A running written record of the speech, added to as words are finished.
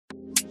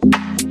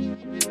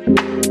Hello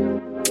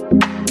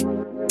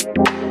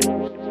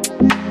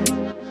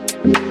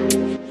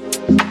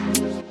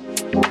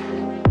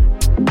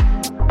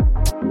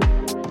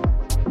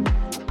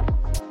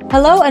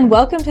and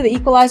welcome to the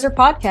Equalizer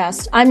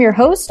podcast. I'm your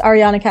host,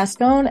 Ariana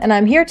Cascone, and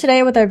I'm here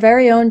today with our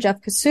very own Jeff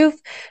Kassouf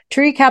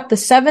to recap the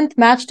 7th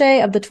match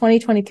day of the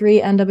 2023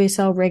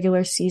 NWSL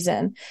regular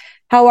season.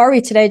 How are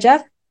we today,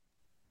 Jeff?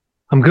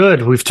 I'm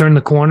good. We've turned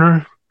the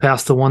corner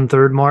past the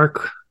 1/3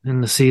 mark in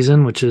the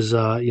season, which is,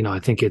 I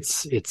think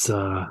it's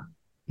a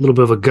little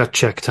bit of a gut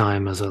check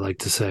time, as I like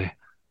to say.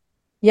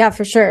 Yeah,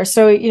 for sure.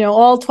 So,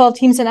 all 12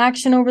 teams in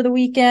action over the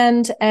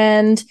weekend,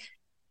 and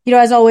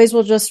as always,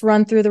 we'll just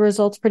run through the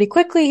results pretty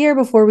quickly here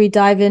before we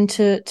dive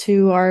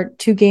into our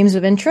two games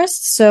of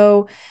interest.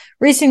 So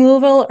Racing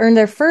Louisville earned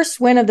their first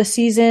win of the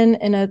season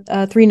in a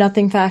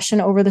 3-0 fashion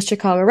over the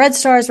Chicago Red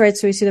Stars, right?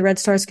 So we see the Red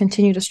Stars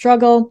continue to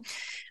struggle.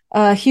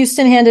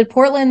 Houston handed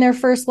Portland their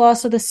first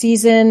loss of the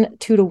season,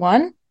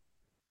 2-1.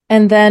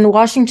 And then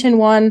Washington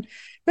won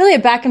really a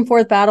back and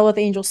forth battle with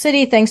Angel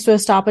City thanks to a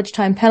stoppage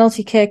time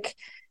penalty kick.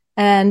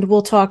 And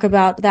we'll talk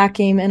about that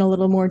game in a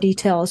little more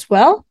detail as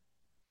well.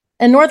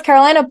 And North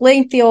Carolina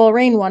blanked the Oil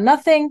Reign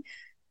 1-0.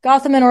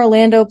 Gotham and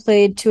Orlando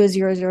played to a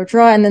 0-0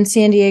 draw. And then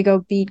San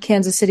Diego beat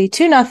Kansas City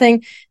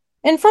 2-0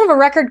 in front of a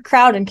record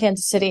crowd in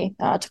Kansas City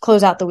to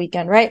close out the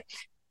weekend, right?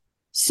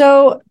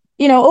 So,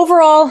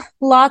 overall,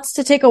 lots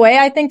to take away,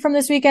 I think, from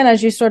this weekend.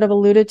 As you sort of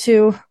alluded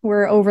to,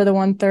 we're over the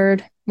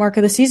 1/3 mark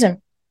of the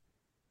season.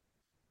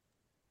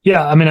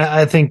 Yeah,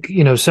 I think,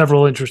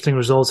 several interesting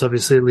results.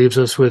 Obviously, it leaves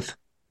us with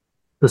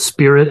the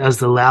Spirit as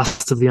the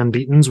last of the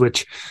unbeatens,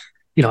 which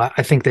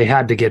I think they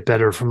had to get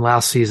better from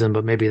last season,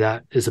 but maybe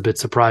that is a bit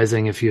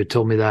surprising if you had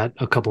told me that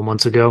a couple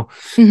months ago.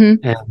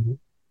 Mm-hmm. And,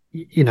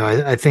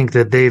 I think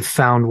that they've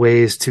found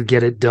ways to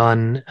get it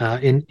done.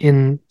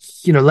 In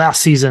last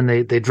season,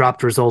 they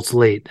dropped results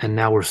late, and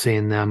now we're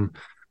seeing them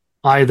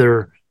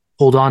either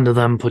hold on to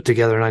them, put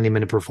together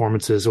 90-minute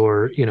performances,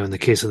 or, in the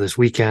case of this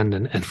weekend,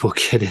 and we'll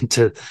get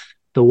into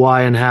the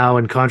why and how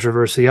and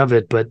controversy of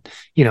it, but,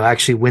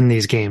 actually win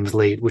these games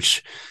late,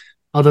 which,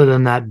 other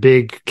than that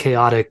big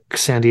chaotic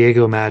San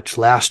Diego match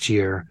last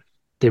year,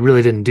 they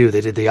really didn't do.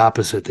 They did the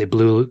opposite. They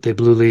blew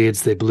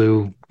leads. They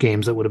blew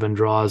games that would have been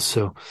draws.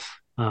 So,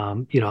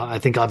 I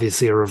think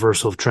obviously a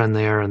reversal of trend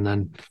there. And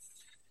then,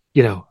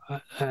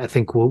 I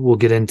think we'll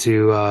get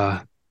into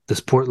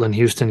this Portland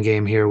Houston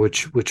game here,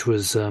 which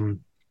was a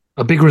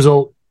big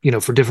result,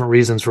 for different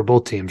reasons for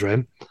both teams,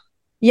 right?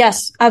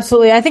 Yes,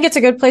 absolutely. I think it's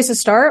a good place to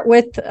start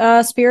with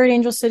Spirit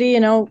Angel City.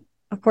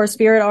 Of course,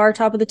 Spirit are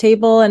top of the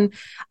table, and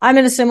I'm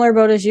in a similar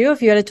boat as you.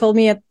 If you had told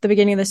me at the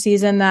beginning of the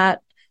season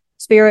that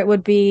Spirit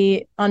would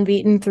be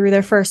unbeaten through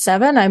their first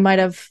 7, I might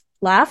have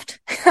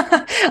laughed,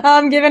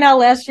 given how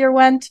last year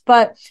went.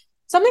 But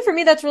something for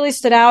me that's really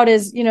stood out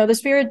is, the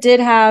Spirit did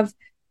have,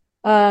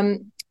 early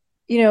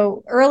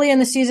in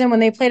the season when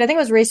they played, I think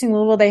it was Racing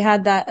Louisville, they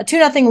had that a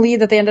 2-0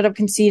 lead that they ended up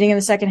conceding in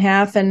the second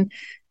half. And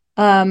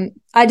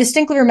I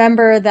distinctly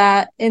remember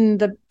that in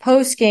the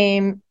post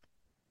game,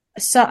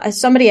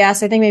 somebody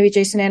asked, I think maybe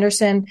Jason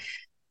Anderson,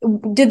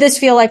 did this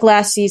feel like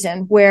last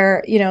season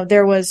where,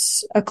 there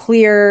was a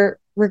clear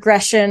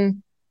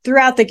regression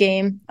throughout the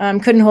game,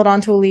 couldn't hold on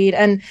to a lead,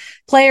 and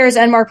players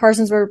and Mark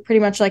Parsons were pretty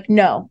much like,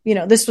 no,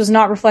 this was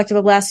not reflective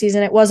of last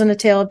season. It wasn't a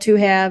tale of two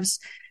halves.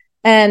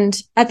 And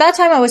at that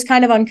time I was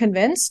kind of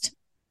unconvinced,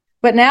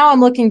 but now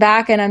I'm looking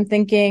back and I'm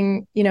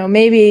thinking,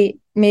 maybe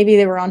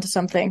they were onto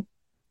something.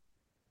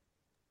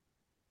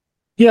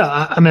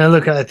 Yeah,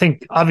 look, I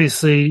think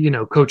obviously,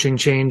 coaching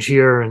change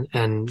here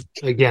and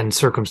again,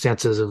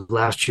 circumstances of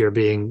last year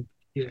being,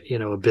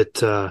 a bit,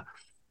 the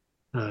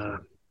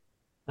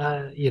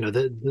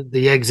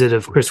exit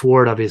of Chris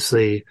Ward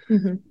obviously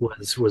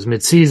was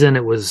mid-season.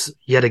 It was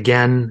yet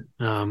again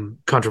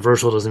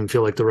controversial. Doesn't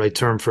feel like the right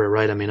term for it,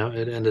 right?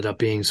 It ended up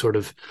being sort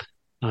of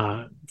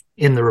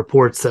in the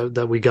reports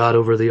that we got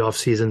over the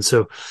offseason.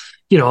 So,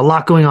 a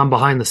lot going on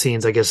behind the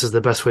scenes, I guess is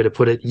the best way to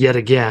put it, yet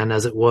again,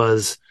 as it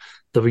was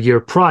the year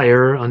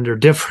prior under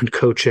different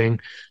coaching.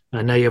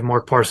 Now you have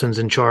Mark Parsons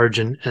in charge,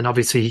 and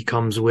obviously he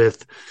comes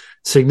with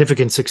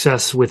significant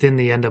success within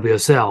the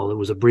NWSL. There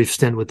was a brief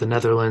stint with the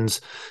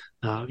Netherlands,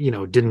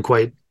 didn't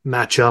quite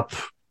match up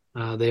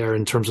there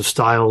in terms of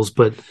styles,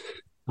 but,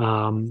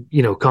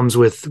 comes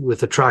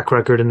with a track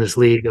record in this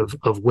league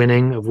of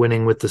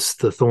winning with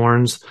the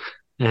Thorns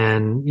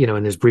and,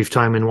 in his brief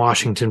time in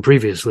Washington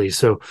previously.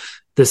 So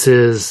this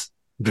is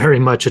very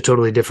much a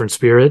totally different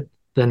Spirit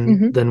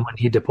than when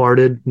he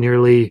departed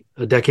nearly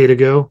a decade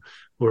ago,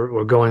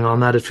 or going on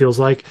that, it feels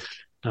like.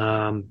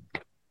 So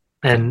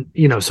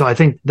I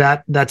think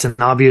that's an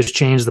obvious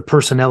change. The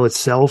personnel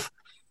itself,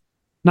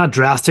 not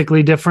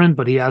drastically different,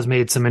 but he has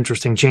made some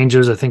interesting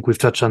changes. I think we've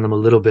touched on them a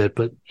little bit,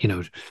 but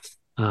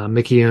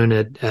Mickey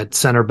Yoon at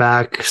center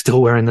back, still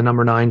wearing the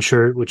number 9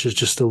 shirt, which is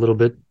just a little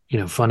bit,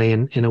 funny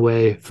in a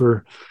way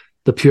for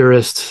the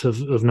purists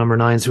of number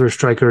 9s who are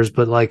strikers.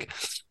 But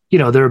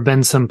there have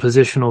been some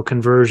positional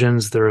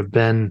conversions. There's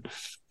been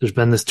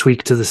this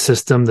tweak to the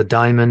system. The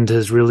diamond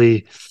has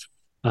really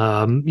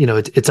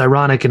It's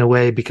ironic in a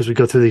way because we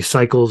go through these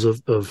cycles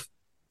of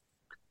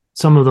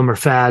some of them are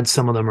fads,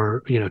 some of them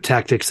are,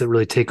 tactics that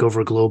really take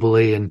over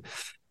globally. And,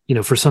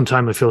 for some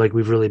time, I feel like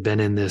we've really been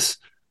in this.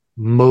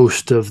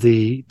 Most of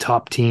the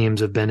top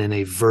teams have been in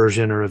a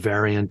version or a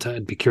variant.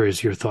 I'd be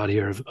curious your thought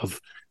here of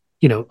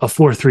a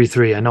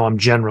 4-3-3. I know I'm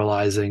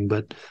generalizing,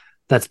 but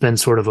that's been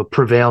sort of a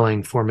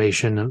prevailing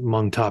formation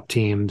among top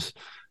teams.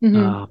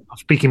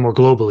 Speaking more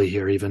globally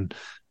here even,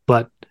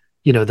 but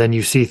then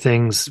you see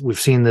things, we've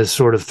seen this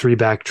sort of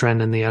 3-back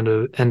trend in the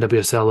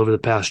NWSL over the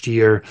past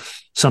year.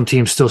 Some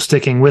teams still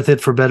sticking with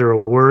it for better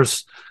or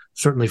worse,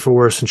 certainly for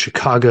worse in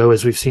Chicago,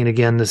 as we've seen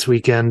again this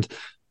weekend.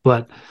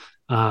 But,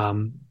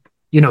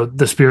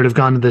 the Spirit have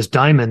gone to this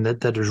diamond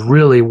that is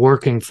really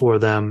working for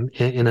them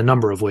in a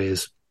number of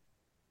ways.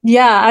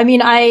 Yeah. I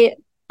mean, I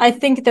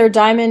think their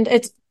diamond,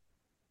 it's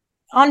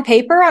on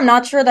paper. I'm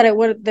not sure that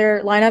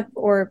their lineup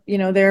or,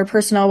 their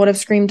personnel would have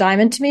screamed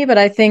diamond to me, but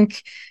I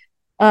think,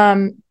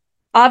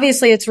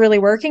 obviously it's really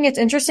working. It's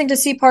interesting to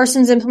see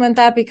Parsons implement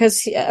that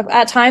because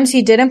at times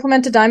he did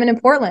implement a diamond in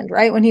Portland,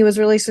 right? When he was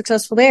really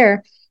successful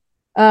there.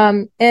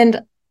 And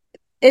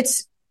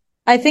it's,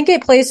 I think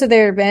it plays to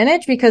their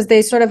advantage because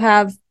they sort of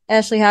have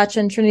Ashley Hatch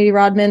and Trinity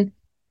Rodman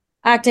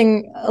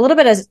acting a little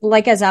bit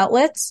as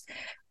outlets.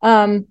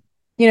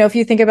 If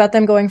you think about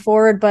them going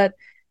forward, but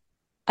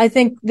I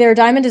think their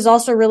diamond is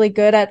also really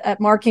good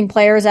at marking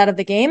players out of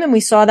the game. And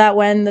we saw that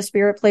when the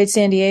Spirit played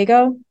San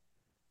Diego.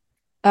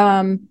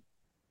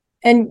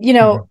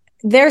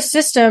 Their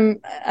system,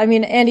 I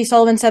mean, Andy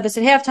Sullivan said this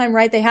at halftime,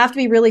 right? They have to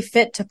be really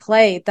fit to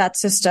play that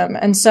system.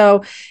 And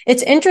so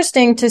it's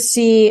interesting to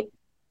see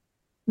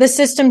the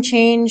system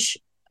change,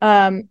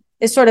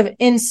 is sort of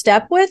in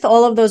step with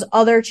all of those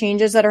other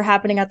changes that are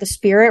happening at the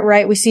Spirit,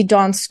 right? We see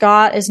Dawn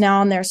Scott is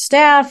now on their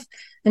staff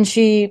and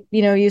she,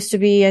 used to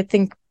be, I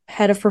think,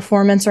 head of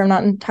performance, or I'm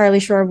not entirely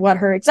sure what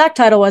her exact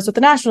title was with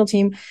the national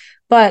team,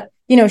 but,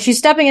 she's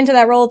stepping into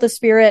that role at the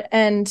Spirit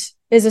and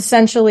is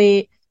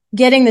essentially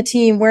getting the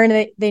team where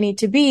they need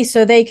to be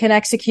so they can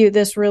execute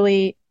this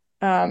really,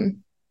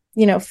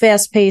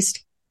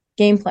 fast-paced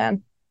game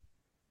plan.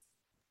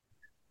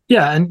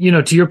 Yeah. And,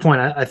 to your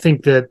point, I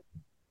think that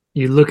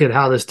you look at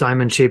how this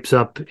diamond shapes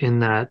up in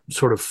that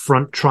sort of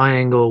front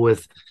triangle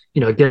with,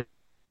 again,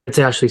 it's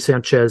Ashley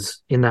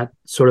Sanchez in that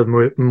sort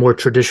of more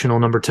traditional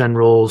number 10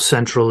 role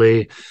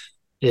centrally.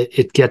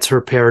 It gets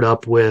her paired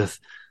up with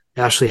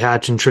Ashley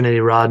Hatch and Trinity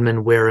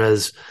Rodman,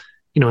 whereas,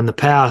 in the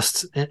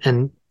past,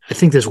 and I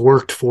think this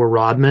worked for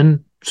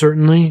Rodman,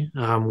 certainly,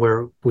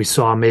 where we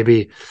saw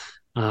maybe,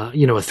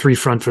 a 3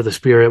 front for the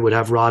Spirit would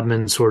have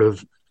Rodman sort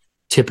of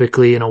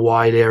typically in a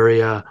wide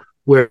area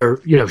where,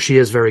 she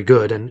is very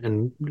good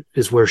and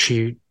is where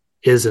she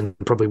is and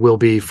probably will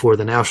be for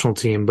the national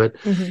team. But,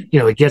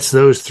 it gets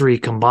those 3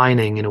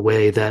 combining in a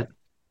way that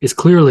is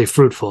clearly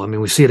fruitful. I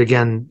mean, we see it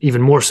again,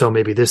 even more so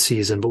maybe this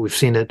season, but we've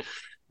seen it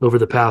over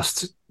the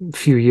past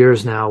few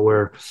years now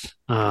where,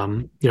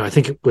 I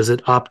think it was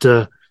at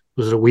Opta,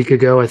 was it a week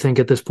ago, I think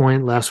at this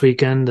point, last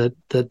weekend,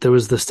 that there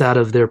was the stat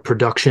of their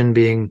production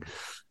being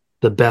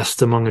the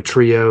best among a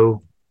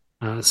trio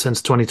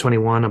since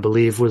 2021, I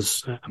believe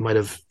I might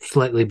have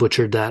slightly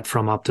butchered that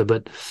from Opta,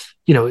 but,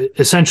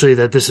 essentially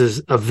that this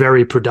is a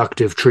very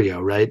productive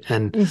trio, right?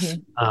 And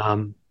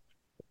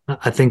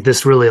I think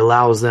this really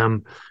allows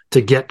them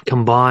to get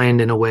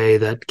combined in a way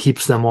that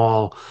keeps them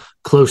all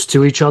close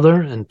to each other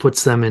and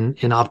puts them in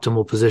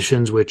optimal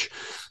positions, which,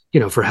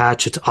 for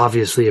Hatch, it's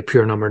obviously a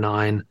pure number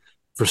 9.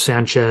 For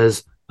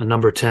Sanchez, a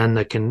number 10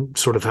 that can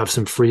sort of have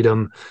some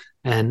freedom.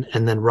 And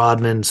then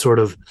Rodman sort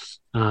of,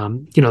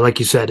 like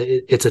you said,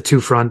 it's a 2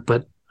 front,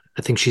 but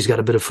I think she's got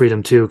a bit of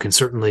freedom too. Can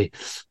certainly,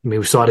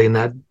 we saw it in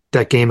that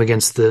game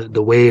against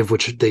the Wave,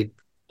 which they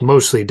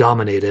mostly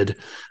dominated,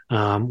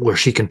 where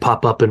she can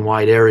pop up in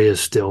wide areas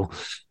still.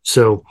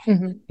 So,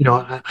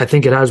 I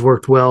think it has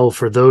worked well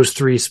for those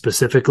 3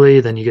 specifically.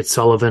 Then you get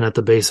Sullivan at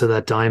the base of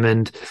that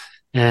diamond.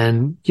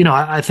 And,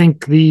 I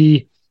think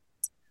the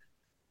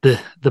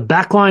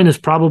back line has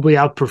probably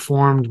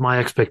outperformed my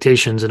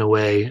expectations in a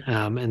way.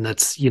 And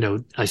that's,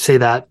 I say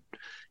that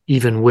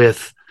even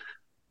with,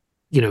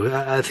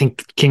 I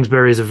think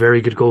Kingsbury is a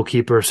very good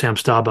goalkeeper. Sam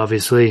Staub,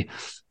 obviously,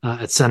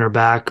 at center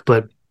back,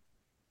 but,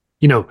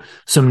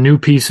 some new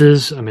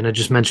pieces. I mean, I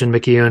just mentioned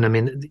Mickey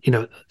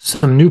Yoon.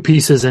 Some new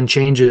pieces and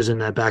changes in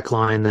that back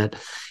line that,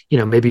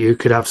 maybe you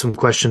could have some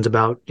questions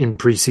about in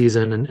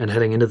preseason and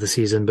heading into the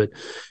season, but,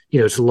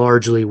 it's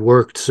largely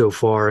worked so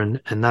far.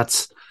 And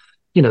that's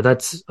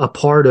a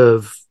part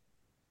of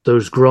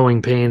those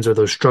growing pains or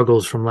those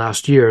struggles from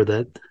last year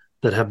that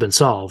have been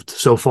solved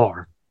so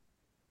far.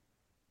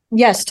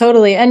 Yes,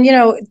 totally. And,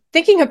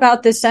 thinking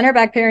about this center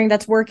back pairing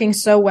that's working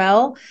so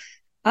well,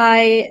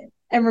 I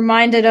am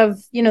reminded of,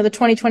 the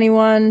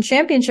 2021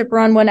 championship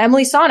run when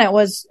Emily Sonnet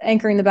was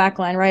anchoring the back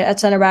line, right, at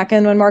center back.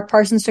 And when Mark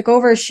Parsons took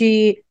over,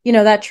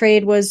 that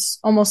trade was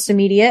almost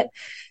immediate.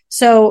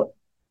 So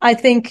I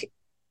think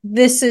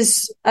this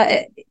is,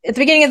 at the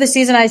beginning of the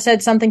season, I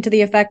said something to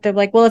the effect of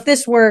like, well, if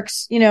this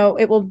works,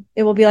 it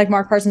will be like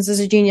Mark Parsons is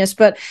a genius.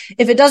 But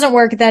if it doesn't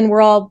work, then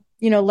we're all,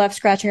 left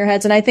scratching our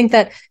heads. And I think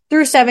that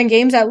through 7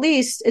 games, at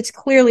least, it's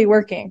clearly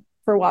working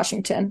for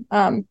Washington,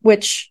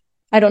 which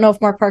I don't know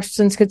if Mark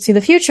Parsons could see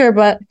the future,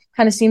 but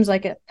kind of seems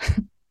like it.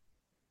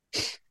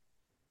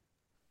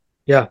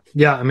 Yeah.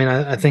 I mean,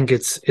 I think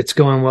it's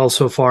going well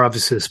so far.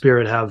 Obviously, the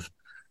Spirit have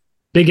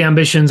big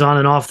ambitions on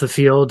and off the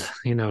field.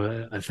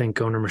 I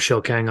think owner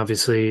Michel Kang,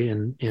 obviously,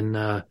 in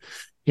the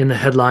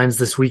headlines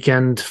this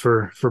weekend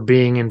for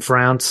being in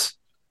France.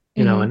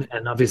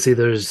 And obviously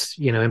there's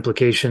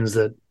implications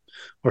that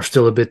are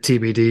still a bit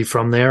TBD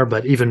from there.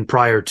 But even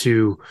prior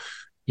to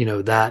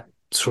that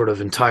sort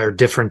of entire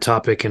different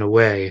topic in a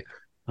way,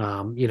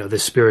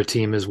 this Spirit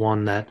team is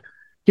one that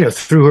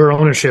through her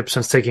ownership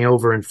since taking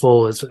over in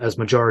full as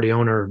majority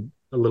owner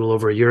a little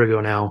over a year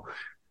ago now.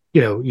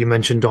 You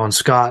mentioned Dawn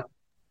Scott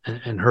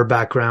and her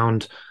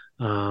background.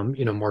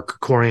 Mark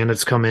Corian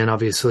has come in,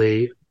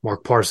 obviously.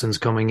 Mark Parsons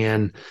coming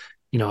in.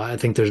 I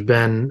think there's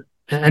been,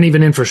 and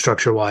even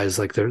infrastructure wise,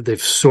 like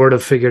they've sort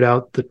of figured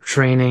out the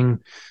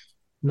training,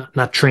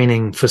 not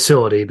training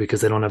facility because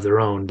they don't have their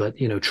own, but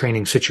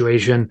training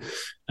situation.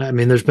 I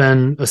mean, there's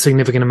been a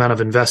significant amount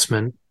of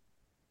investment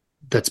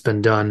that's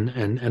been done,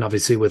 and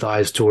obviously with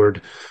eyes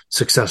toward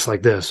success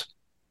like this.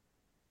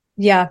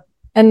 Yeah.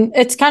 And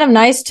it's kind of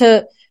nice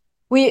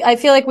I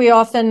feel like we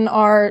often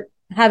are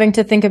having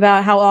to think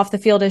about how off the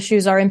field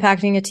issues are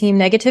impacting a team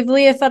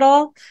negatively, if at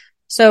all.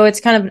 So it's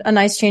kind of a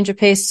nice change of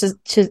pace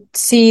to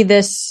see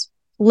this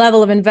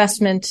level of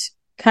investment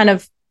kind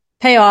of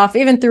pay off,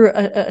 even through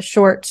a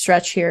short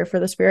stretch here for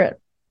the Spirit.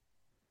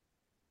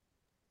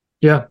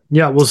 Yeah.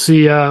 We'll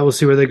see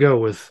where they go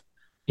with,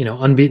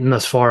 unbeaten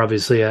thus far,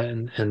 obviously,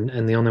 and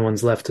the only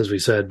ones left, as we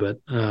said, but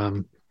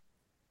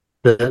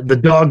the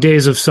dog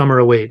days of summer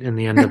await in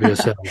the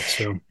NWSL.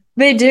 So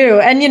they do.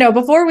 And,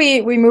 before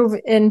we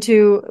move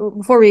to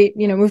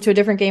a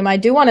different game, I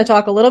do want to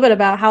talk a little bit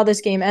about how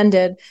this game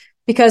ended,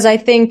 because I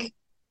think,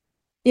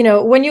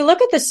 when you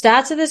look at the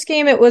stats of this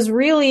game, it was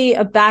really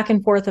a back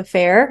and forth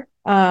affair.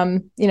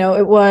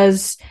 It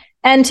was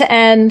end to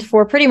end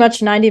for pretty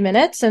much 90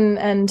 minutes.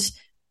 And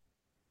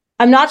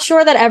I'm not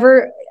sure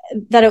that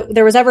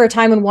there was ever a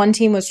time when one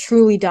team was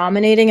truly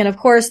dominating. And of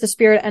course, the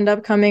Spirit ended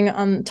up coming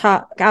out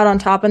on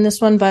top in this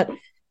one, but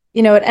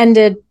it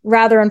ended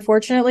rather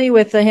unfortunately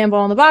with the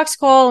handball in the box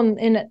call and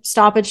in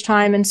stoppage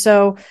time. And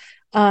so,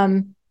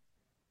 I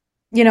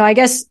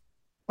guess,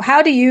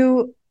 what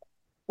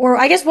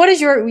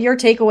is your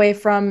takeaway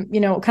from,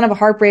 kind of a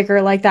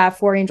heartbreaker like that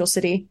for Angel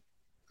City?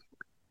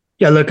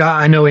 Yeah, look,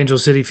 I know Angel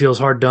City feels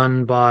hard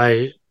done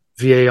by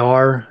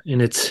VAR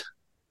in its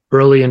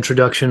early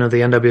introduction of the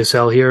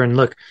NWSL here. And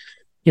look,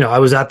 I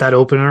was at that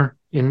opener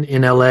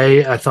in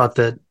LA. I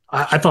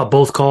thought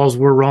both calls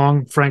were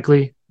wrong,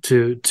 frankly,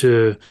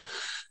 to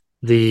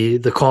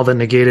the call that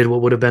negated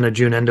what would have been a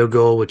June Endo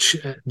goal, which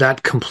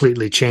that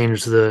completely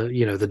changed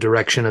the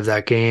direction of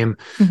that game.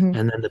 Mm-hmm.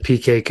 And then the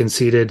PK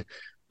conceded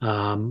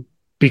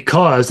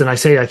because, and I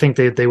think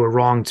they were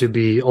wrong to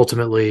be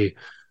ultimately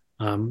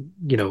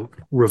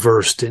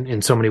reversed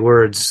in so many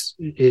words,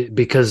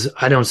 because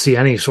I don't see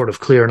any sort of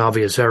clear and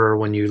obvious error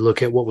when you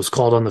look at what was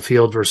called on the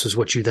field versus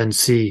what you then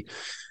see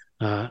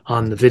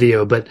on the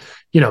video. But,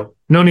 no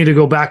need to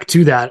go back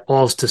to that.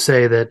 All's to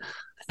say that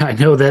I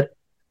know that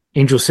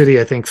Angel City,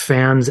 I think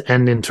fans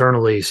and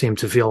internally seem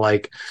to feel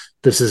like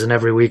this is an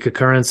every week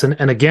occurrence.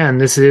 And again,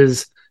 this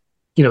is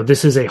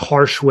a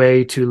harsh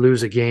way to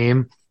lose a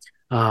game.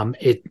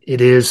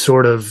 It is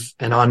sort of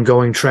an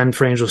ongoing trend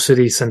for Angel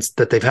City since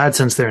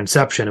their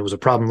inception. It was a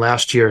problem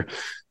last year.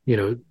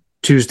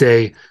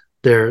 Tuesday,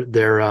 their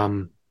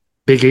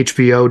big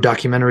HBO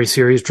documentary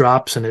series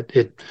drops, and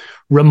it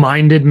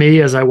reminded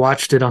me as I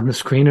watched it on the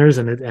screeners,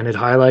 and it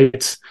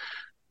highlights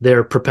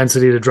their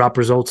propensity to drop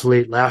results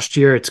late last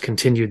year. It's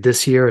continued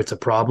this year. It's a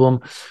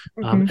problem.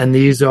 Mm-hmm. And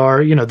these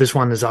are, this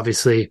one is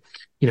obviously,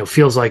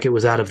 feels like it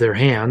was out of their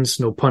hands,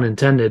 no pun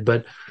intended.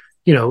 But,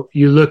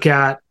 you look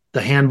at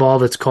the handball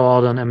that's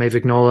called on M.A.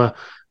 Vignola.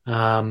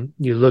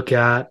 You look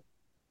at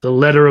the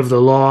letter of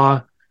the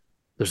law.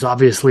 There's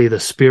obviously the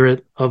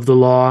spirit of the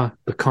law,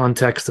 the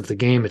context of the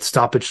game. It's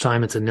stoppage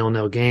time. It's a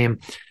 0-0 game.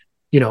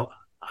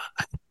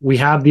 We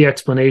have the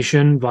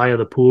explanation via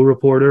the pool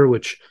reporter,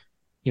 which,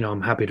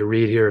 I'm happy to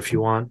read here if you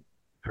want,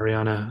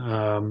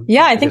 Ariana.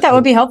 Yeah, I think that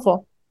would be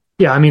helpful.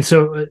 Yeah, I mean,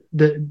 so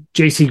the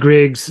JC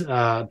Griggs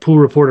pool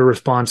reporter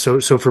response. So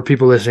for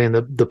people listening,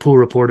 the pool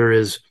reporter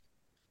is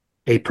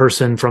a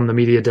person from the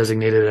media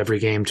designated at every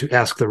game to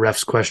ask the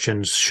refs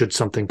questions should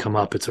something come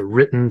up. It's a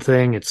written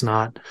thing. It's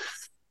not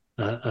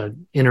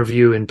an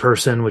interview in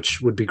person,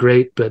 which would be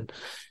great. But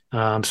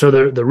so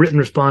the written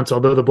response,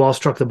 although the ball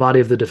struck the body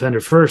of the defender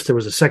first, there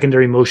was a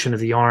secondary motion of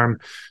the arm.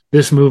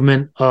 This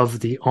movement of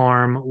the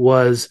arm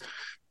was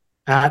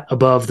at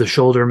above the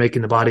shoulder,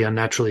 making the body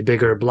unnaturally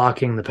bigger,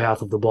 blocking the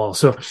path of the ball.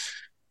 So,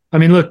 I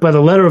mean, look, by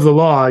the letter of the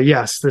law,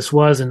 yes, this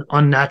was an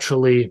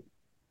unnaturally,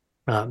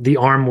 the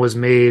arm was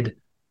made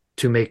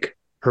to make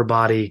her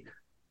body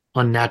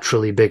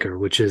unnaturally bigger,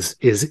 which is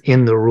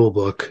in the rule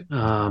book.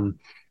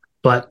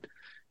 But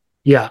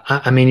yeah,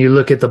 I mean, you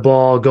look at the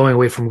ball going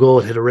away from goal,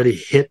 it had already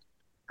hit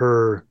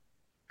her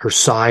her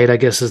side, I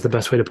guess is the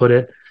best way to put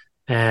it.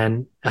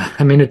 And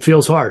I mean, it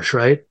feels harsh,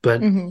 right?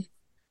 But,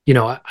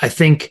 I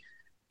think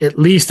at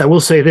least I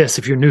will say this,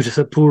 if you're new to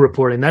the pool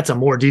reporting, that's a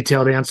more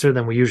detailed answer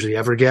than we usually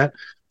ever get.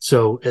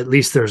 So at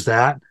least there's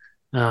that.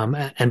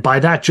 And by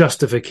that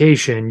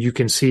justification, you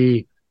can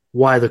see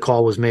why the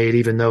call was made,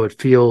 even though it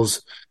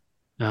feels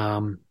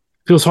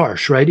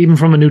harsh, right? Even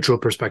from a neutral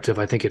perspective,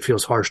 I think it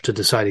feels harsh to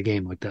decide a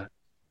game like that.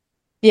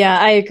 Yeah,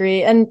 I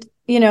agree. And,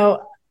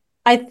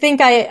 I think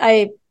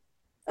I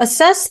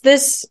assess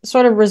this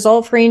sort of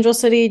result for Angel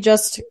City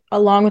just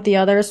along with the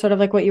others, sort of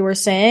like what you were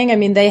saying. I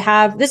mean,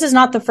 this is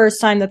not the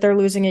first time that they're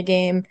losing a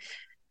game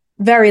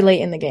very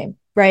late in the game,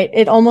 right?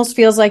 It almost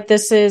feels like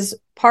this is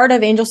part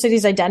of Angel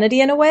City's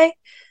identity in a way.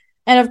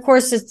 And of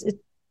course,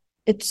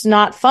 it's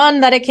not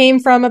fun that it came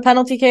from a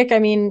penalty kick. I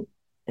mean,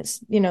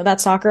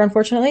 that's soccer,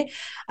 unfortunately.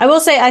 I will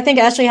say, I think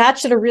Ashley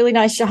Hatch did a really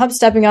nice job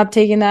stepping up,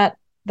 taking that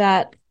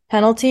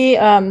penalty,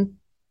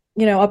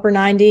 upper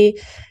 90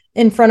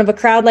 in front of a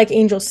crowd like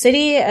Angel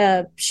City.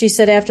 She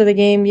said after the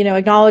game,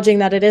 acknowledging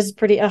that it is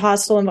a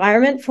hostile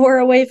environment for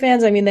away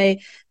fans. I mean,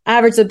 they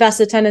average the best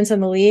attendance in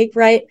the league,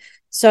 right?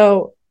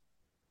 So,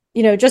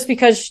 just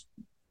because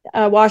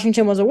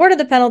Washington was awarded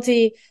the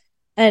penalty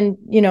and,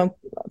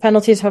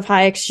 penalties have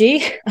high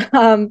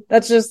XG,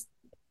 that's just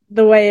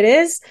the way it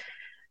is.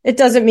 It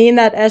doesn't mean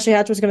that Ashley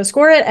Hatch was going to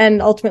score it.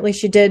 And ultimately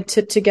she did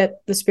to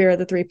get the Spirit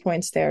the 3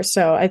 points there.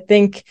 So I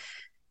think,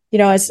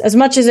 as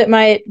much as it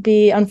might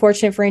be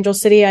unfortunate for Angel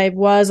City, I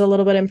was a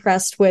little bit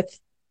impressed with,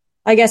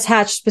 I guess,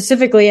 Hatch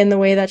specifically in the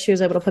way that she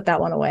was able to put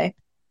that one away.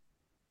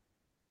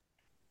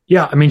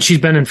 Yeah. I mean, she's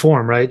been in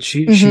form, right?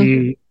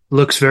 She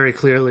looks very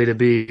clearly to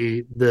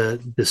be the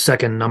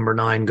second number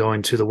 9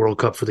 going to the World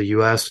Cup for the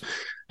US,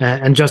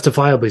 and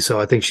justifiably so.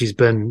 I think she's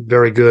been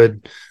very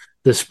good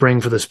this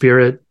spring for the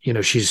Spirit.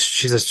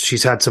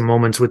 She's had some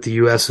moments with the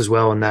US as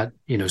well in that,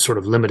 sort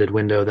of limited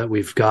window that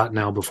we've got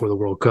now before the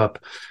World Cup.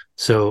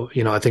 So,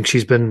 I think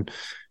she's been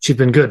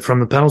good from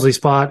the penalty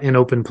spot in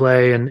open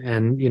play and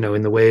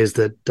in the ways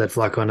that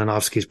Vlatko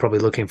Andonovski is probably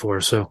looking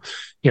for. So,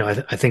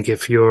 I think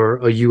if you're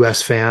a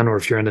US fan or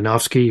if you're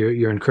Andonovski,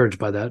 you're encouraged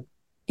by that.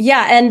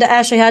 Yeah. And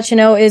Ashley Hatch,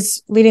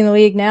 is leading the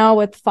league now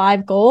with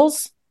 5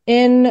 goals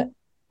in,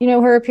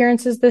 her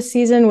appearances this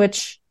season,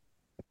 which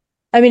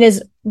I mean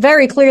is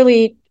very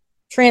clearly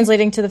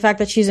translating to the fact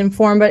that she's in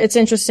form, but it's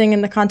interesting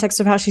in the context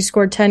of how she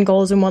scored 10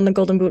 goals and won the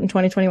Golden Boot in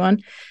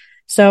 2021.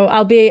 So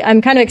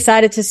I'm kind of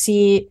excited to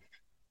see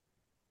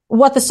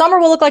what the summer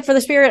will look like for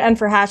the Spirit and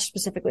for Hatch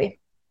specifically.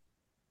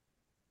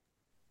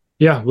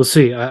 Yeah, we'll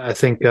see. I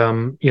think,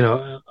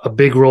 a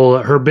big role,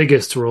 her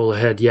biggest role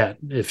ahead yet,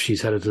 if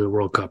she's headed to the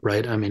World Cup,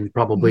 right? I mean,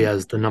 probably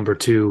as the number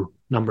 2,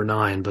 number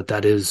 9, but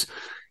that is,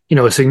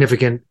 a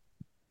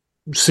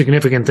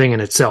significant thing in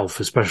itself,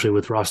 especially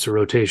with roster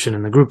rotation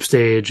in the group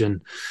stage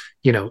and,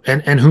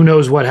 and who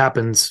knows what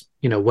happens,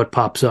 what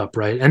pops up,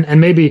 right?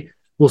 And maybe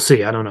we'll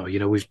see. I don't know.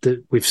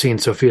 We've seen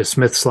Sophia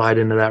Smith slide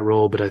into that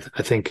role, but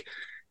I think,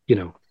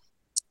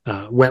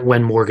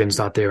 when Morgan's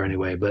not there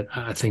anyway, but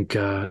I think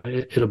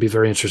it'll be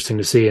very interesting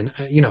to see. And,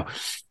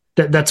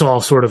 that's all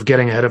sort of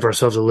getting ahead of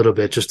ourselves a little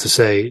bit just to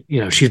say,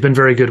 she's been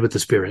very good with the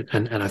Spirit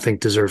and I think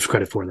deserves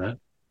credit for that.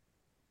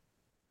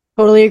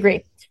 Totally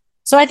agree.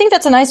 So I think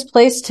that's a nice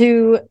place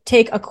to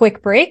take a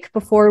quick break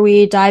before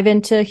we dive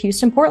into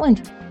Houston,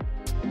 Portland.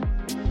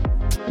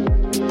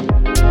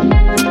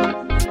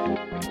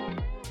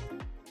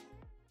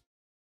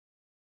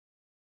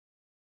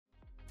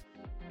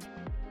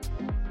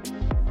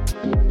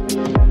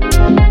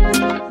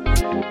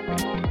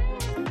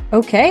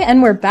 Okay,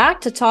 and we're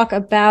back to talk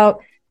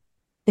about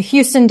the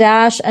Houston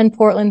Dash and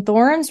Portland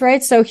Thorns,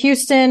 right? So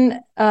Houston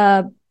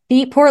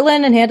beat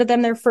Portland and handed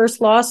them their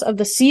first loss of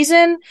the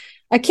season.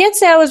 I can't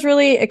say I was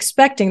really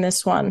expecting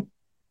this one.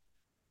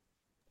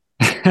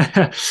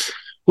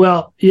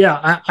 Well,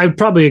 yeah, I'd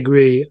probably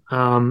agree.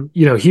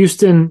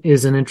 Houston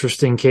is an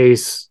interesting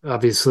case,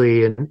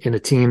 obviously, in a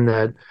team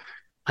that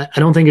I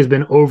don't think has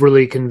been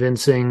overly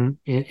convincing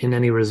in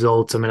any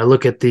results. I mean, I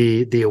look at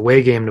the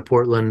away game to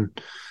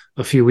Portland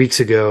a few weeks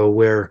ago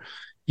where,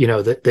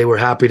 that they were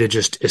happy to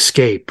just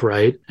escape,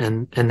 right?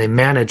 And they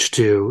managed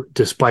to,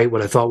 despite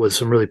what I thought was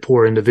some really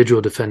poor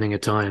individual defending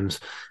at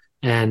times.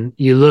 And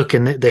you look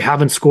and they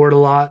haven't scored a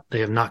lot. They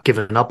have not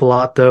given up a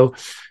lot though.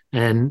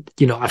 And,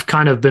 I've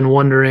kind of been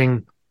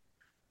wondering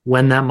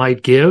when that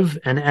might give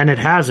and it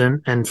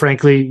hasn't. And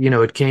frankly,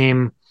 it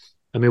came,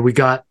 I mean,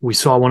 we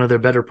saw one of their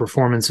better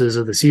performances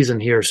of the season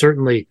here,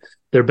 certainly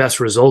their best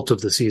result of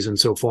the season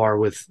so far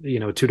with, a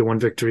 2-1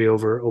 victory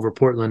over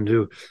Portland,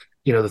 who,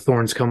 the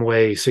Thorns come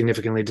away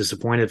significantly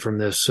disappointed from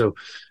this. So,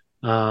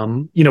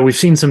 we've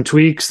seen some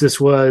tweaks.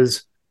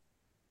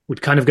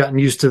 We'd kind of gotten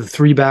used to the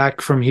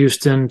 3-back from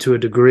Houston to a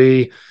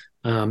degree.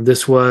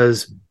 This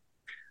was,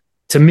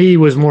 to me,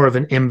 was more of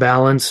an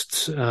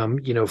imbalanced,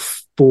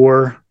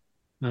 4.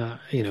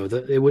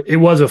 It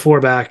was a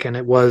 4-back, and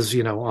it was,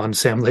 on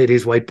Sam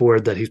Lady's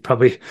whiteboard that he's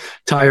probably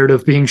tired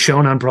of being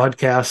shown on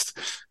broadcast.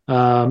 It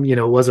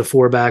was a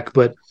 4-back,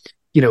 but,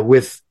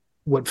 with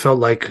what felt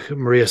like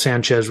Maria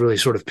Sanchez really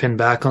sort of pinned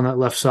back on that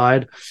left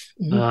side.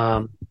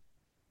 Mm-hmm.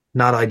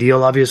 Not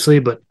ideal, obviously,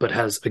 but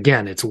has,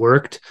 again, it's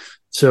worked.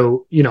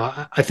 So,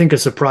 I think a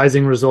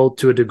surprising result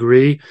to a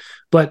degree.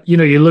 But,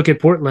 you look at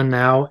Portland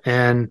now,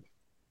 and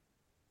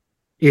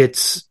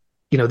it's,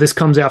 this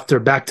comes after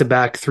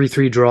back-to-back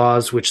 3-3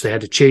 draws, which they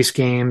had to chase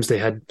games. They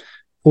had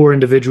poor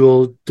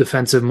individual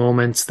defensive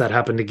moments that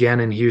happened again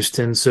in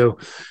Houston. So,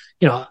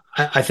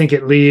 I think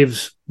it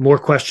leaves more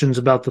questions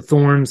about the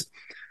Thorns.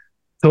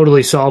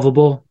 Totally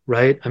solvable,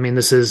 right? I mean,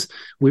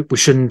 we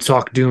shouldn't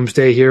talk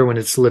doomsday here when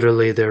it's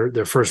literally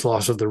their first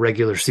loss of the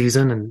regular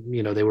season.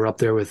 And, they were up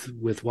there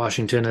with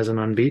Washington as an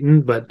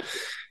unbeaten, but,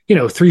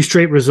 3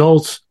 straight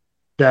results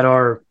that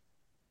are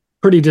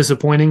pretty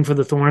disappointing for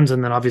the Thorns.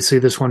 And then obviously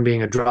this one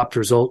being a dropped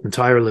result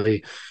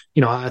entirely,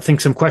 I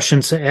think some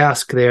questions to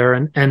ask there.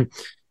 And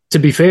to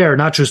be fair,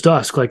 not just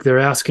us, like they're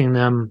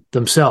asking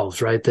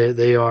themselves, right?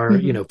 They are,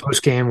 mm-hmm.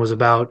 Post game was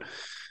about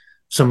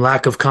some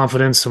lack of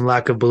confidence, some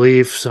lack of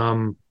belief,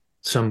 some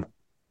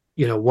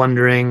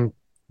wondering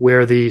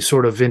where the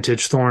sort of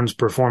vintage Thorns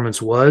performance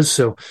was.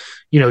 So,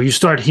 you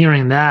start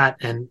hearing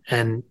that,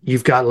 and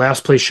you've got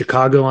last place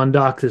Chicago on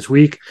dock this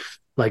week.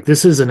 Like,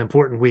 this is an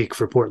important week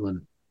for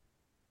Portland.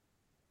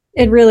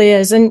 It really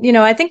is. And,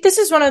 I think this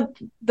is one of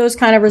those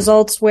kind of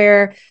results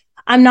where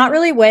I'm not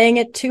really weighing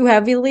it too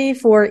heavily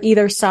for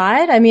either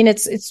side. I mean,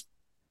 it's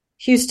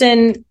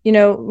Houston,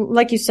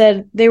 like you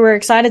said, they were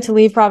excited to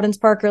leave Providence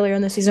Park earlier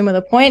in the season with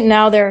a point.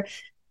 Now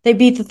they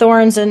beat the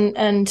Thorns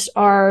and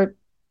are,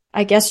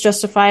 I guess,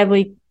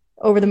 justifiably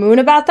over the moon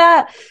about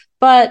that.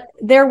 But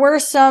there were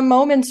some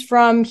moments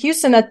from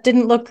Houston that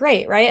didn't look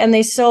great, right? And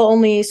they still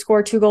only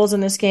scored 2 goals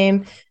in this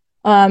game.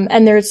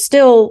 And they're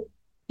still,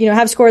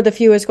 have scored the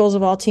fewest goals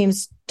of all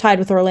teams, tied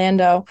with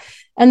Orlando.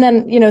 And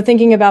then,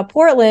 thinking about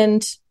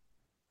Portland,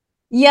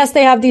 yes,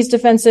 they have these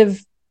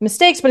defensive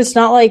mistakes, but it's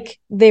not like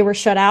they were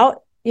shut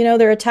out.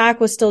 Their attack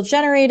was still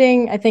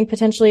generating. I think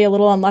potentially a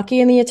little unlucky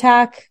in the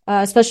attack,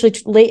 especially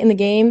late in the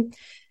game.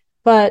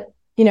 But,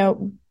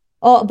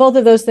 both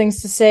of those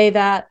things to say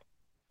that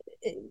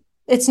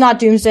it's not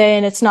doomsday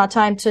and it's not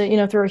time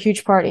to, throw a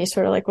huge party,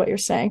 sort of like what you're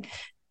saying.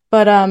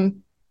 But,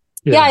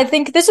 yeah, I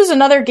think this was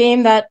another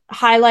game that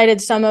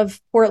highlighted some of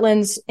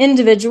Portland's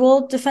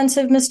individual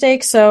defensive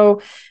mistakes.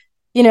 So,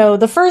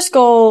 the first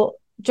goal,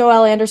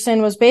 Joelle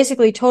Anderson was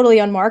basically totally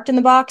unmarked in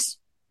the box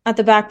at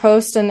the back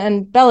post,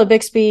 and Bella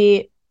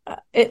Bixby,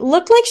 it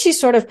looked like she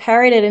sort of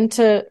parried it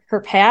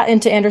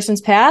into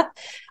Anderson's path.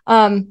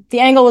 The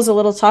angle was a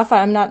little tough.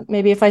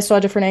 Maybe if I saw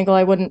a different angle,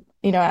 I wouldn't,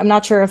 I'm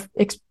not sure if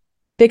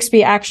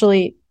Bixby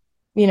actually,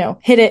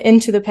 hit it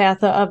into the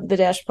path of the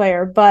Dash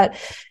player, but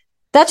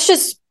that's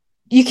just,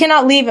 you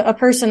cannot leave a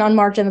person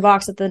unmarked in the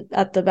box at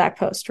the back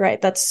post, right?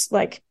 That's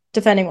like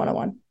defending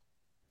 101.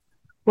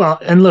 Well,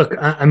 and look,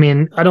 I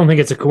mean, I don't think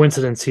it's a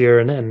coincidence here,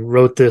 and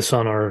wrote this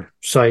on our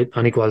site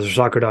on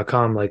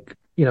equalizersoccer.com. Like,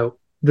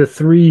 the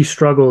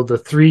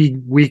 3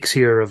 weeks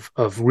here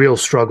of real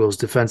struggles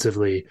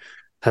defensively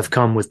have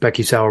come with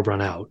Becky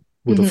Sauerbrunn out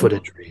with mm-hmm. a foot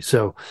injury.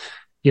 So,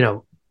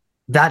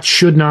 that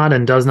should not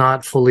and does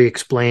not fully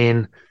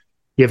explain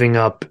giving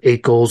up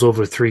 8 goals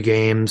over 3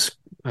 games,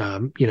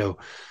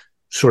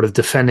 sort of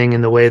defending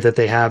in the way that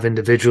they have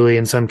individually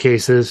in some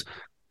cases.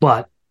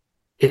 But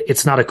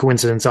it's not a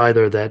coincidence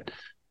either that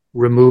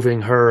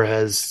removing her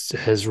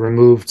has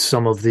removed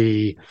some of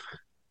the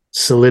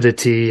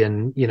solidity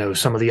and,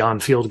 some of the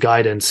on-field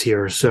guidance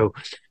here. So,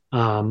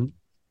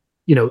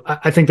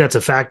 I think that's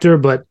a factor,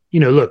 but,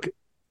 look,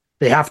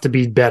 they have to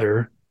be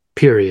better,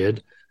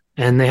 period.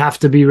 And they have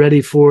to be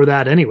ready for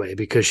that anyway,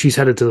 because she's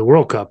headed to the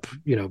World Cup,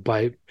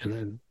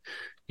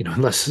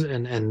 unless,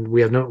 and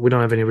we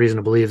don't have any reason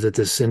to believe that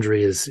this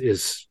injury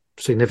is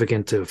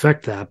significant to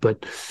affect that,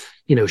 but,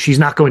 she's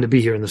not going to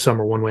be here in the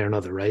summer one way or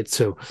another. Right.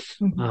 So,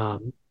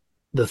 mm-hmm.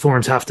 The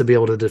Thorns have to be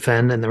able to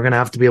defend, and they're going to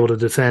have to be able to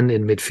defend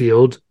in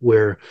midfield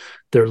where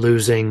they're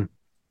losing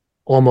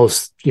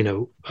almost,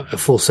 a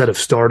full set of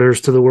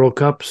starters to the World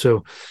Cup.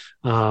 So,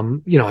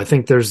 I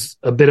think there's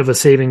a bit of a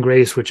saving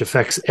grace, which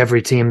affects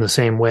every team the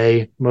same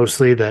way,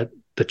 mostly that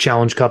the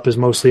Challenge Cup is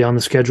mostly on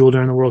the schedule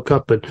during the World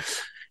Cup. But,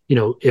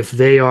 if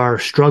they are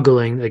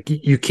struggling, like,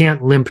 you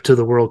can't limp to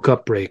the World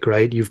Cup break,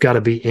 right? You've got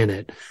to be in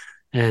it.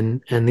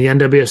 And the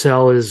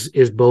NWSL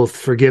is both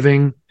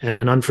forgiving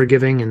and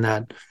unforgiving in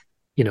that,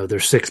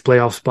 there's 6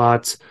 playoff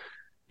spots.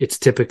 It's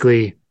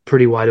typically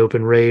pretty wide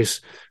open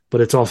race,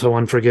 but it's also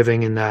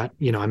unforgiving in that,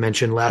 I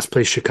mentioned last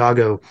place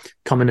Chicago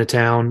coming to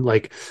town,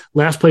 like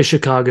last place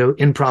Chicago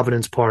in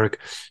Providence Park.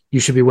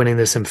 You should be winning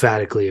this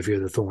emphatically if you're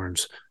the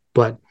Thorns,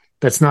 but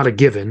that's not a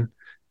given.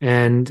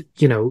 And,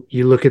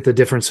 you look at the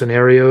different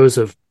scenarios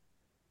of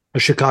a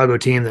Chicago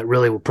team that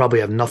really will probably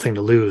have nothing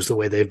to lose the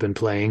way they've been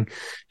playing,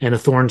 and a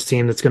Thorns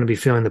team that's going to be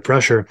feeling the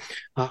pressure.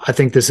 I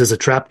think this is a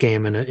trap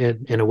game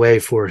in a way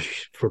for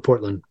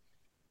Portland.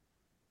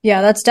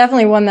 Yeah, that's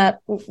definitely one that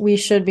we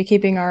should be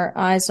keeping our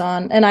eyes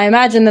on. And I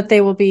imagine that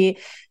they will be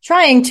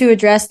trying to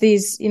address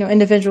these,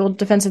 individual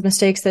defensive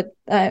mistakes that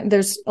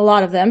there's a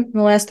lot of them in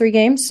the last 3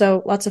 games.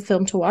 So lots of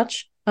film to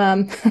watch.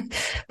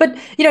 But,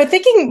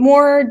 thinking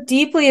more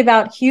deeply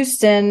about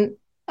Houston,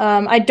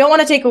 I don't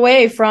want to take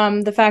away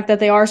from the fact that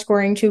they are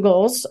scoring 2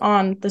 goals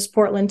on this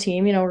Portland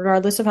team,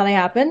 regardless of how they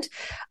happened.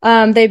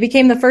 They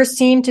became the first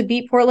team to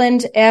beat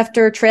Portland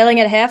after trailing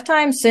at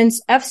halftime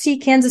since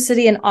FC Kansas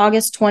City in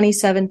August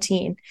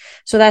 2017.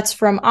 So that's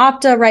from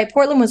Opta, right?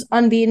 Portland was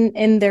unbeaten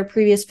in their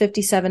previous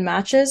 57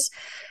 matches.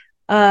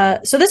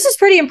 So this is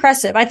pretty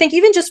impressive. I think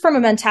even just from a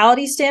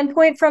mentality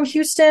standpoint from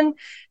Houston,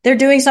 they're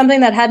doing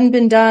something that hadn't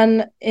been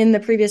done in the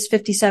previous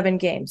 57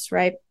 games,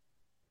 right?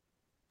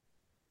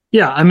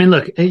 Yeah, I mean,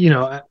 look,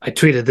 I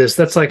tweeted this.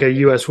 That's like a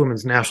U.S.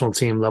 women's national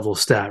team level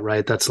stat,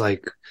 right? That's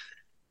like,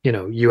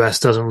 U.S.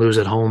 doesn't lose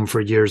at home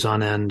for years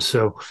on end.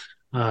 So,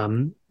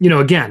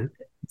 again,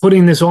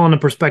 putting this all into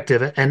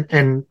perspective,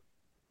 and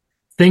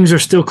things are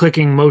still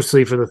clicking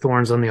mostly for the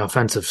Thorns on the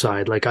offensive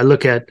side. Like, I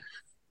look at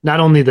not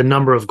only the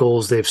number of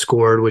goals they've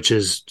scored, which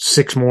is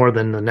 6 more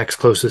than the next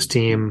closest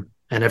team,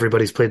 and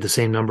everybody's played the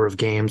same number of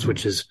games,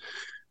 which is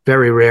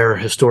very rare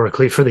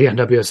historically for the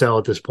NWSL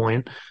at this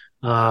point.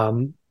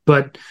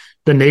 But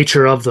the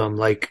nature of them,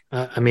 like,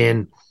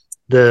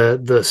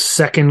 the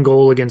second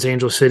goal against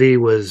Angel City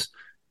was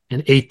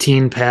an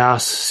 18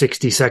 pass,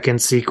 60-second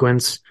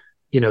sequence.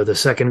 The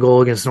second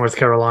goal against North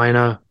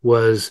Carolina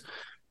was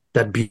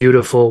that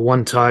beautiful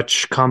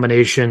one-touch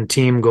combination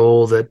team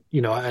goal that,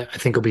 I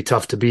think will be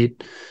tough to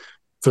beat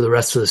for the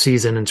rest of the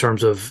season in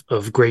terms of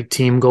great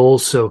team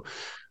goals. So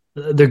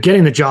they're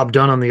getting the job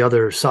done on the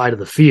other side of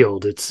the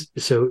field.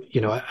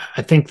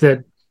 I think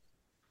that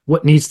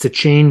what needs to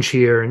change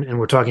here, and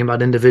we're talking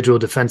about individual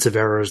defensive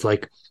errors,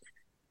 like,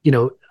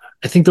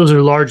 I think those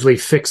are largely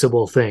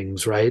fixable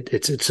things, right?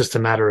 It's just a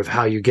matter of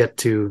how you get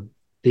to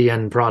the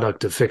end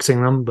product of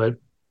fixing them. But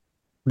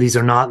these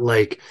are not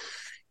like,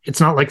 it's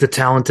not like the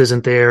talent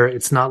isn't there.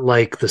 It's not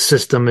like the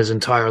system is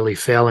entirely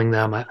failing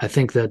them. I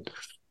think that,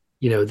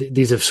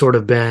 these have sort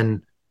of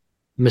been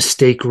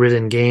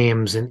mistake-ridden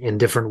games in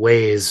different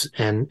ways,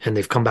 and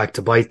they've come back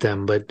to bite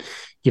them. But,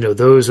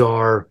 those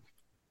are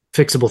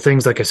fixable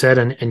things, like I said,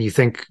 and you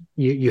think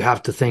you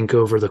have to think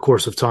over the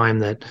course of time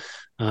that,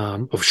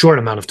 of short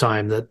amount of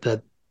time,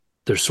 that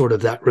there's sort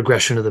of that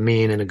regression of the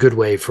mean in a good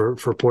way for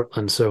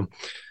Portland. So,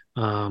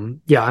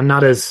 I'm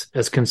not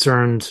as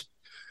concerned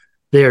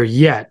there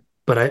yet,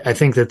 but I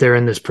think that they're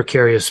in this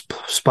precarious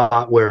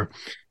spot where,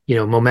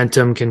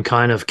 momentum can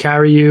kind of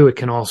carry you. It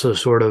can also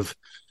sort of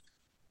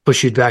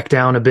push you back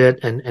down a bit.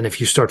 And if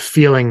you start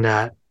feeling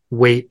that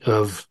weight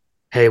of,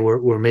 hey,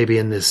 we're maybe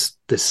in this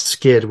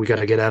skid, we got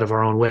to get out of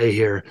our own way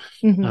here.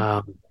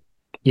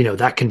 Mm-hmm.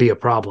 That can be a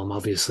problem,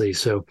 obviously.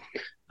 So,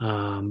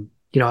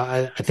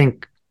 I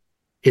think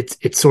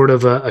it's sort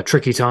of a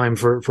tricky time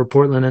for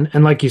Portland.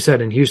 And like you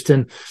said, in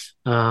Houston,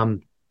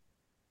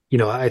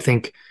 I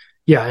think,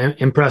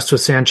 impressed with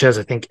Sanchez.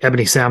 I think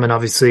Ebony Salmon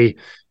obviously,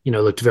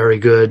 looked very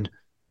good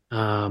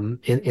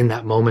in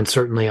that moment,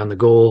 certainly on the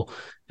goal.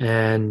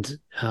 And,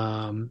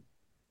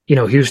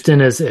 Houston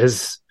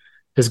has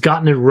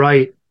gotten it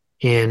right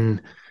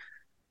in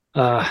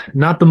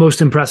not the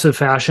most impressive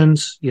fashion,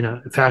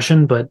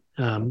 but,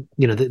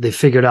 they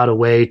figured out a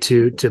way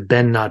to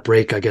bend, not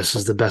break, I guess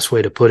is the best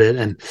way to put it.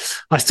 And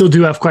I still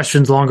do have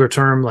questions longer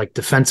term, like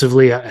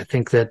defensively. I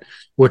think that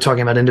we're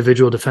talking about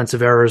individual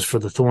defensive errors for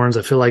the Thorns.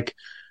 I feel like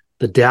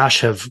the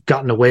Dash have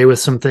gotten away with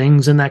some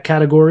things in that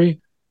category,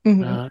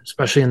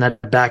 especially in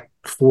that back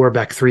 4,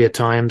 back 3 at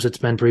times it's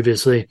been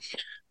previously.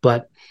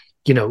 But,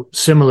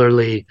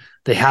 similarly,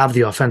 they have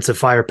the offensive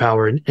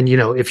firepower. And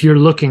if you're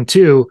looking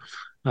to,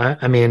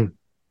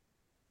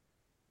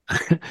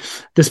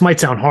 this might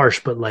sound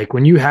harsh, but like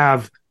when you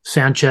have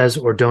Sanchez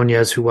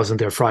Ordonez, who wasn't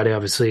there Friday,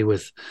 obviously,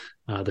 with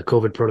the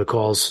COVID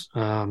protocols,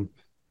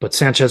 but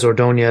Sanchez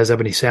Ordonez,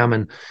 Ebony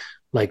Salmon,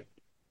 like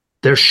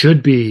you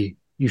should be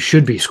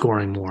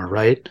scoring more,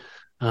 right?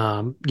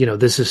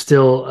 This is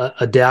still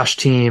a Dash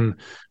team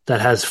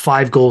that has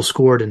 5 goals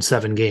scored in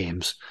 7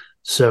 games.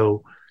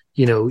 So,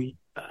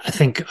 I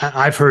think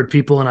I've heard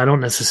people, and I don't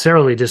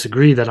necessarily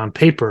disagree, that on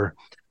paper,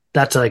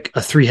 that's like a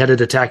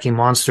 3-headed attacking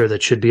monster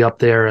that should be up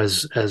there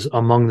as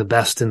among the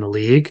best in the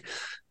league.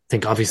 I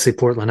think obviously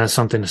Portland has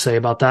something to say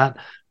about that,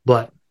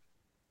 but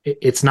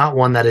it's not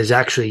one that is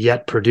actually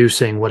yet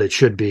producing what it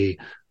should be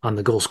on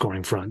the goal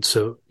scoring front.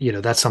 So,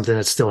 that's something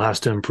that still has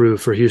to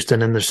improve for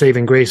Houston, and their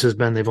saving grace has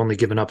been they've only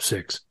given up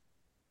 6.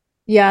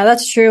 Yeah,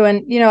 that's true.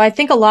 And, I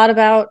think a lot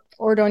about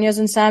Ordonez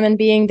and Salmon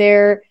being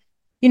their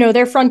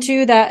front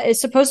 2 that is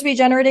supposed to be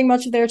generating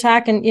much of their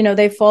attack, and,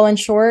 they've fallen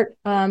short.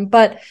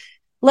 But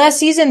last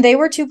season, they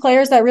were 2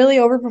 players that really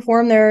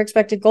overperformed their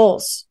expected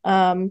goals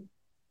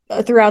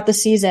throughout the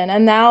season.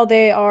 And now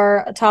they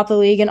are atop the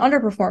league in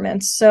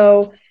underperformance.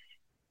 So,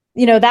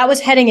 that was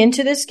heading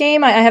into this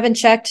game. I haven't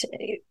checked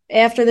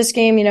after this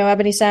game.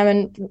 Ebony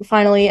Salmon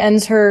finally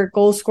ends her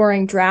goal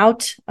scoring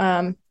drought,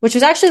 which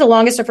was actually the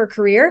longest of her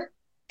career.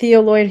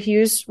 Theo Lloyd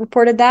Hughes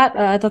reported that.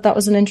 I thought that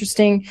was an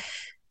interesting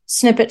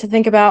snippet to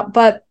think about.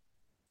 But,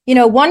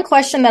 one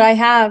question that I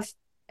have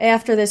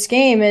after this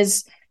game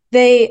is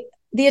the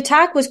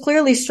attack was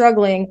clearly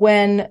struggling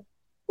when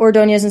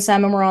Ordonez and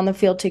Salmon were on the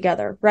field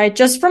together, right?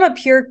 Just from a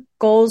pure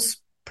goals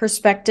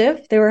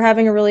perspective, they were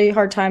having a really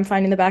hard time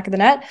finding the back of the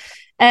net.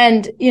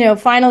 And,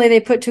 finally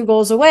they put 2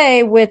 goals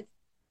away with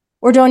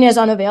Ordonez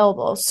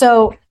unavailable.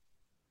 So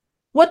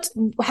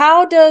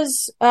how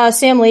does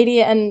Sam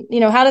Lady and,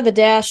 how did the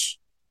Dash,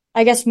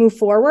 I guess, move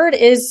forward?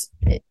 Is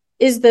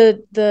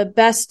the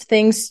best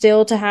thing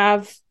still to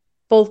have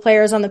both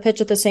players on the pitch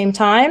at the same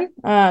time?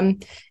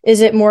 Is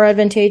it more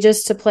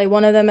advantageous to play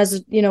one of them as,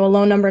 a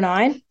lone number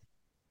 9?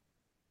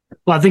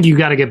 Well, I think you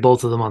got to get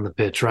both of them on the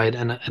pitch, right?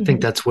 And I think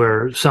that's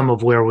where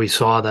we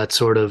saw that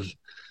sort of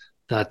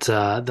that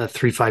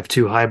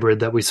 3-5-2 hybrid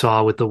that we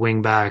saw with the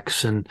wing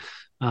backs. And,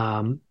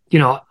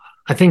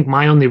 I think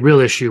my only real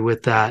issue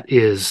with that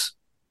is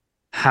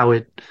how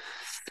it,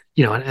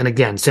 and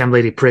again, Sam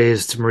Lady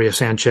praised Maria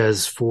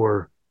Sanchez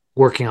for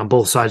working on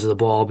both sides of the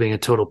ball, being a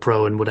total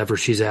pro in whatever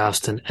she's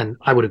asked. And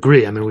I would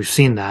agree. I mean, we've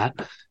seen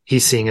that.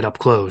 He's seeing it up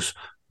close.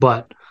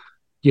 But,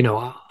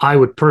 I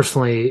would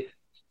personally,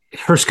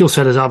 her skill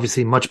set is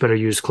obviously much better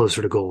used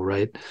closer to goal,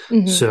 right?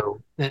 Mm-hmm.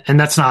 So, and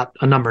that's not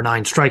a number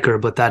 9 striker,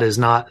 but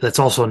that's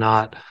also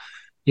not,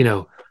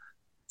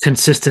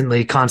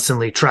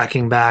 constantly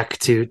tracking back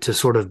to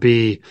sort of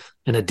be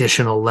an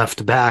additional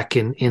left back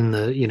in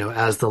the,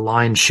 as the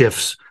line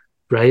shifts,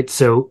 right?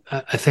 So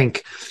I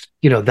think,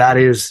 that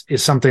is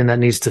something that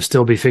needs to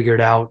still be figured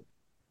out.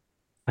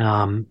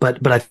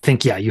 But I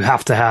think, you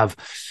have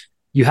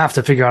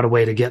to figure out a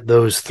way to get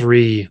those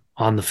 3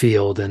 on the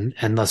field.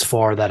 And thus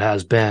far that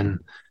has been,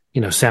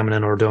 Salmon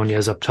and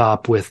Ordonez up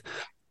top with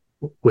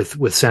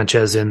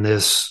Sanchez in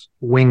this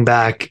wing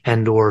back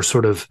and or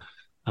sort of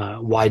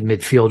wide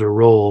midfielder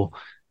role.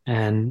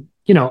 And,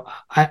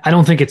 I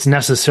don't think it's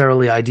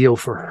necessarily ideal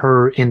for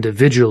her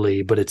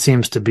individually, but it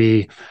seems to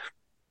be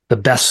the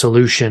best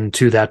solution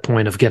to that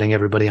point of getting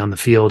everybody on the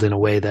field in a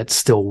way that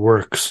still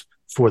works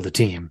for the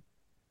team.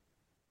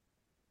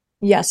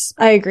 Yes,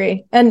 I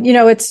agree. And,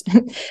 this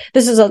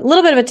is a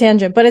little bit of a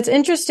tangent, but it's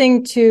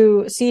interesting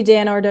to see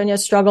Diana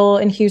Ordonez struggle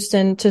in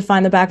Houston to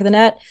find the back of the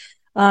net.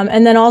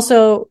 And then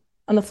also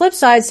on the flip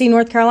side, see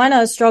North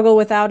Carolina struggle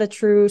without a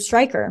true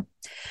striker.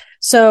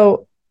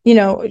 So,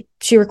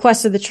 she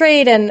requested the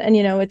trade and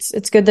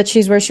it's good that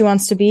she's where she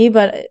wants to be.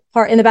 But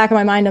in the back of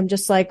my mind, I'm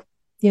just like,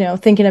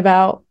 thinking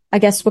about, I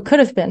guess, what could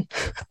have been,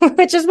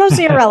 which is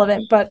mostly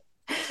irrelevant, but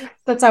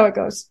that's how it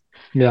goes.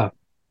 Yeah.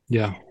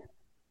 Yeah.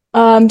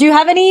 Do you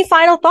have any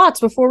final thoughts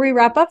before we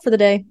wrap up for the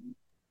day?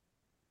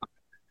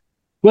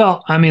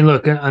 Well, I mean,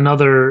 look,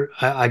 another,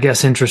 I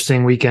guess,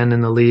 interesting weekend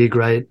in the league,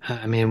 right?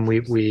 I mean,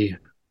 we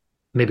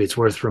maybe it's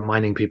worth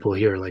reminding people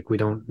here, like we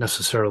don't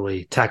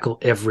necessarily tackle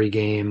every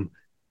game,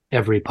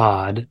 every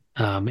pod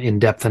in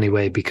depth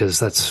anyway, because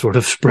that's sort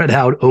of spread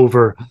out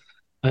over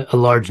a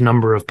large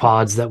number of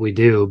pods that we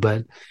do.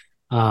 But,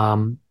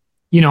 I'm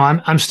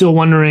still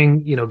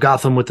wondering,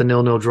 Gotham with the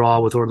 0-0 draw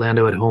with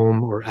Orlando at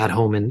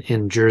home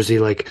in Jersey,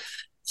 like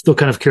still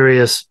kind of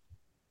curious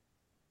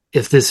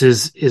if this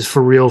is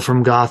for real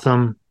from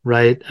Gotham,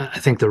 right? I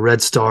think the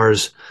Red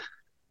Stars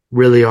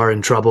really are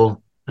in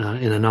trouble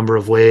in a number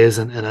of ways.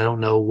 And I don't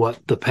know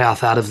what the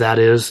path out of that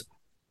is.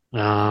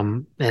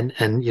 And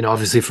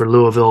obviously for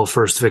Louisville,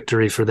 first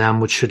victory for them,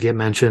 which should get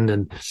mentioned.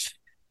 And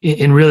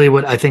in really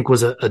what I think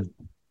was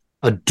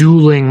a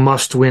dueling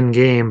must-win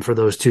game for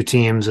those two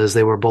teams, as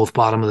they were both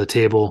bottom of the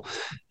table,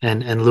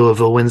 and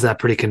Louisville wins that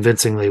pretty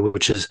convincingly,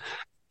 which is,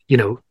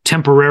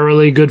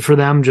 temporarily good for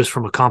them just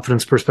from a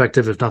confidence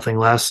perspective, if nothing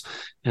less.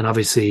 And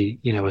obviously,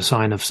 a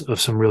sign of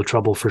some real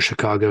trouble for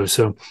Chicago.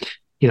 So,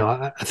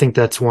 I think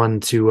that's one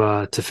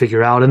to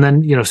figure out. And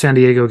then, San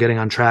Diego getting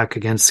on track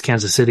against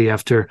Kansas City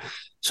after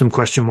some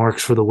question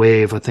marks for the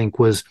Wave, I think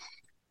was,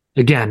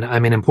 again,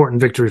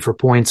 important victory for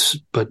points,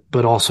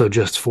 but also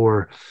just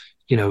for,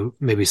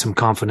 maybe some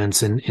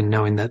confidence in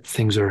knowing that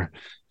things are,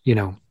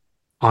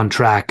 on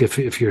track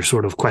if you're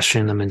sort of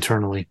questioning them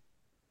internally.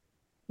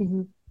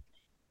 Mm-hmm.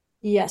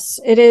 Yes,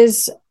 it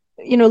is.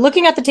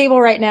 Looking at the table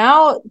right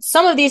now,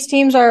 some of these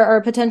teams are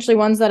potentially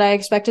ones that I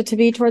expected to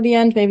be toward the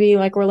end, maybe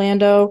like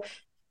Orlando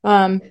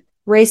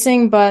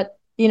Racing, but,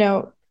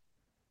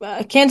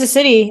 Kansas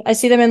City, I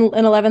see them in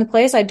 11th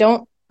place. I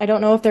don't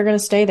know if they're going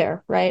to stay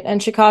there, right?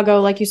 And Chicago,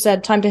 like you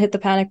said, time to hit the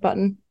panic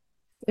button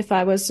if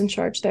I was in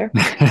charge there.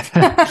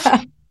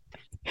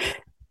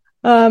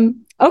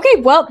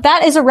 Okay, well,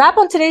 that is a wrap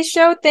on today's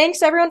show.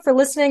 Thanks everyone for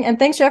listening, and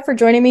thanks Jeff for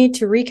joining me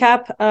to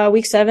recap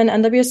Week 7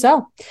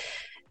 NWSL.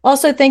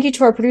 Also, thank you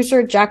to our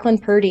producer Jacqueline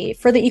Purdy.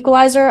 For The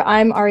Equalizer,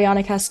 I'm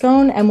Ariana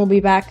Cascone, and we'll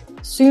be back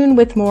soon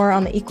with more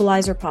on the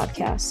Equalizer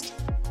podcast.